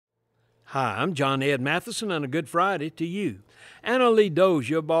Hi, I'm John Ed Mathison, and a good Friday to you. Anna Lee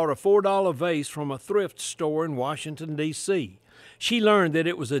Dozier bought a $4 vase from a thrift store in Washington, D.C. She learned that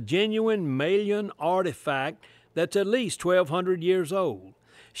it was a genuine Malian artifact that's at least 1,200 years old.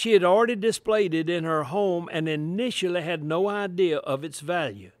 She had already displayed it in her home and initially had no idea of its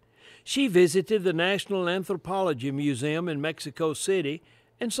value. She visited the National Anthropology Museum in Mexico City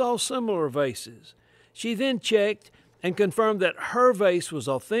and saw similar vases. She then checked and confirmed that her vase was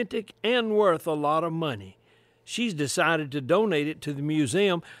authentic and worth a lot of money. She's decided to donate it to the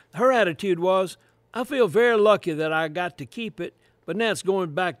museum. Her attitude was, "I feel very lucky that I got to keep it, but now it's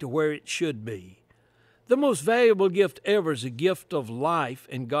going back to where it should be." The most valuable gift ever is a gift of life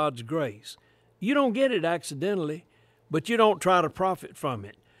and God's grace. You don't get it accidentally, but you don't try to profit from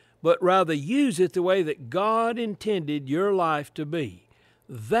it, but rather use it the way that God intended your life to be.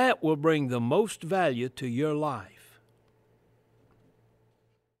 That will bring the most value to your life.